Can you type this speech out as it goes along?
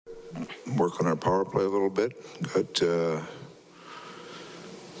work on our power play a little bit. Got to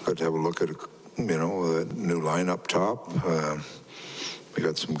have a look at a new line up top. We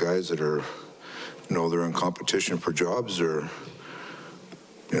got some guys that are they're in competition for jobs, or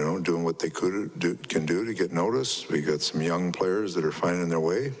doing what they can do to get noticed. We got some young players that are finding their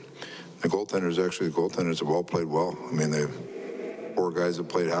way. The goaltenders have all played well. I mean, they've 4 guys have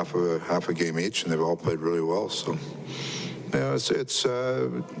played half a game each, and they've all played really well. So, yeah, it's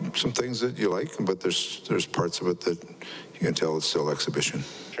some things that you like, but there's parts of it that you can tell it's still exhibition.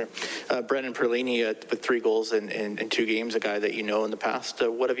 Sure. Brendan Perlini with 3 goals in 2 games, a guy that you know in the past.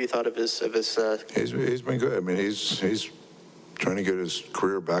 What have you thought of his? He's been good. I mean, he's trying to get his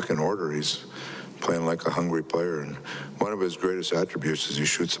career back in order. He's playing like a hungry player, and one of his greatest attributes is he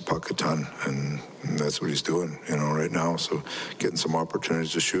shoots the puck a ton, and that's what he's doing, right now. So getting some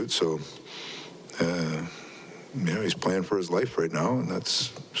opportunities to shoot. So, he's playing for his life right now, and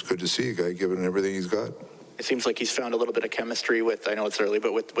it's good to see a guy giving everything he's got. It seems like he's found a little bit of chemistry with, I know it's early,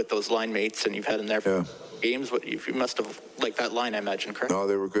 but with those line mates, and you've had him there for games. You must have liked that line, I imagine, correct? No,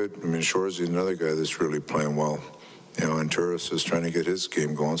 they were good. I mean, Shoresy is another guy that's really playing well. And Turris is trying to get his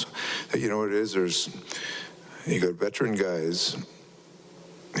game going. So, what it is, you got veteran guys,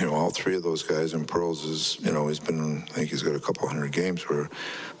 all 3 of those guys, and Pearls is, I think he's got a couple hundred games where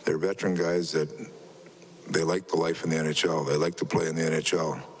they're veteran guys that they like the life in the NHL. They like to play in the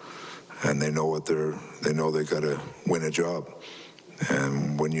NHL, and they know they got to win a job.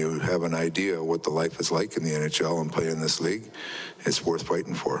 And when you have an idea what the life is like in the NHL and play in this league, it's worth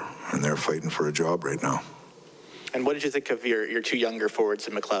fighting for, and they're fighting for a job right now. And what did you think of your 2 younger forwards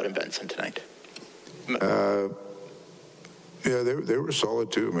in McLeod and Benson tonight? Yeah, they were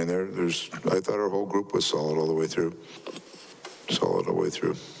solid too. I mean, I thought our whole group was solid all the way through.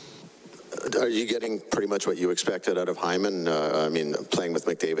 Are you getting pretty much what you expected out of Hyman? I mean, playing with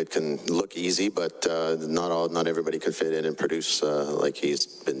McDavid can look easy, but not everybody can fit in and produce like he's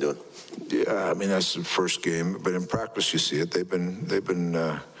been doing. Yeah, I mean, that's the first game, but in practice you see it. They've been.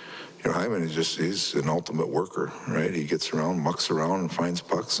 Hyman he's an ultimate worker, right? He gets around, mucks around, and finds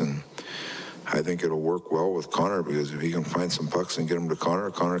pucks, and I think it'll work well with Connor, because if he can find some pucks and get them to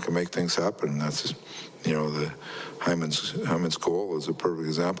Connor can make things happen. That's, the Hyman's goal is a perfect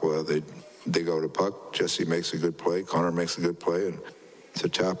example of that. They dig out a puck, Jesse makes a good play, Connor makes a good play, and it's a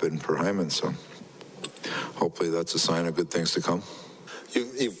tap in for Hyman. So hopefully that's a sign of good things to come.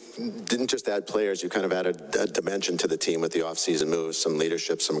 You didn't just add players, you kind of added a dimension to the team with the off-season moves, some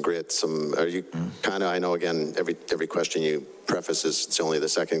leadership, some grit, are you kind of, I know again, every question you preface is it's only the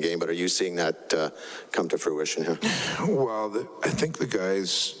second game, but are you seeing that come to fruition here? Well, I think the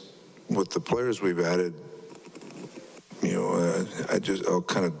guys, with the players we've added,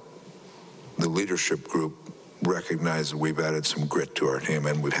 the leadership group recognize that we've added some grit to our team,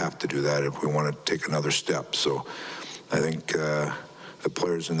 and we have to do that if we want to take another step. So I think the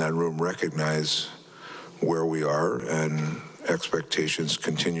players in that room recognize where we are, and expectations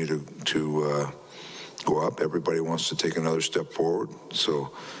continue to go up. Everybody wants to take another step forward.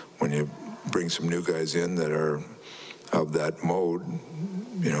 So when you bring some new guys in that are of that mode,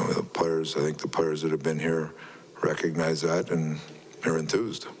 the players that have been here recognize that, and they're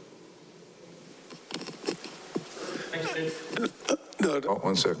enthused. Oh,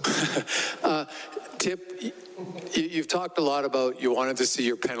 1 second. Tip, you've talked a lot about you wanted to see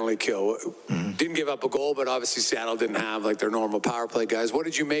your penalty kill. Didn't give up a goal, but obviously Seattle didn't have like their normal power play guys. What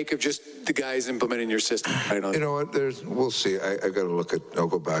did you make of just the guys implementing your system? You know what? We'll see. I got to I'll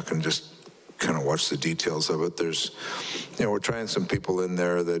go back and just kind of watch the details of it. We're trying some people in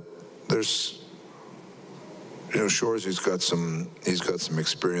there that there's. Shores, he's got some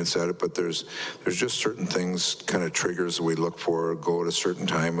experience at it, but there's just certain things, kind of triggers that we look for, go at a certain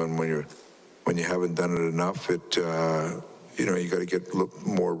time, and when you haven't done it enough, you got to get a little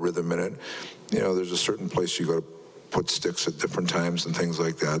more rhythm in it. There's a certain place you got to put sticks at different times and things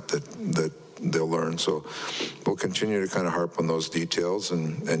like that they'll learn. So we'll continue to kind of harp on those details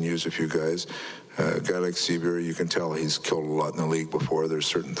and use a few guys. A guy like Seaver, you can tell he's killed a lot in the league before. There's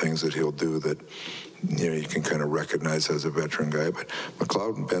certain things that he'll do that you can kind of recognize as a veteran guy. But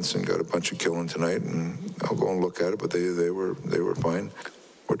McLeod and Benson got a bunch of killing tonight, and I'll go and look at it, but they were fine.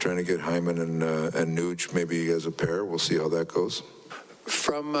 We're trying to get Hyman and Nuge maybe as a pair. We'll see how that goes.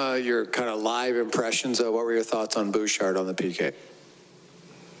 From your kind of live impressions, what were your thoughts on Bouchard on the PK?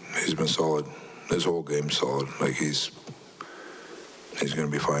 He's been solid. His whole game's solid. Like he's going to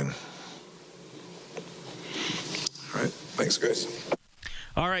be fine. All right. Thanks, guys.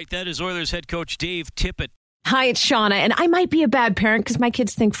 All right. That is Oilers head coach Dave Tippett. Hi, it's Shauna, and I might be a bad parent because my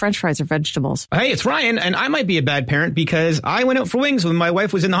kids think French fries are vegetables. Hey, it's Ryan, and I might be a bad parent because I went out for wings when my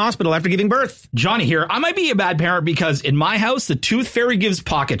wife was in the hospital after giving birth. Johnny here. I might be a bad parent because in my house, the tooth fairy gives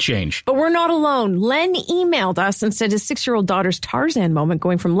pocket change. But we're not alone. Len emailed us and said his 6-year-old daughter's Tarzan moment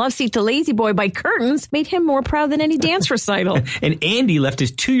going from love seat to lazy boy by curtains made him more proud than any dance recital. And Andy left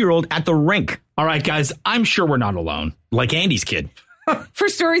his 2-year-old at the rink. All right, guys, I'm sure we're not alone. Like Andy's kid. For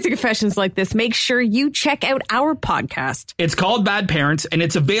stories and confessions like this, make sure you check out our podcast. It's called Bad Parents, and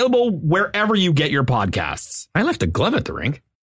it's available wherever you get your podcasts. I left a glove at the rink.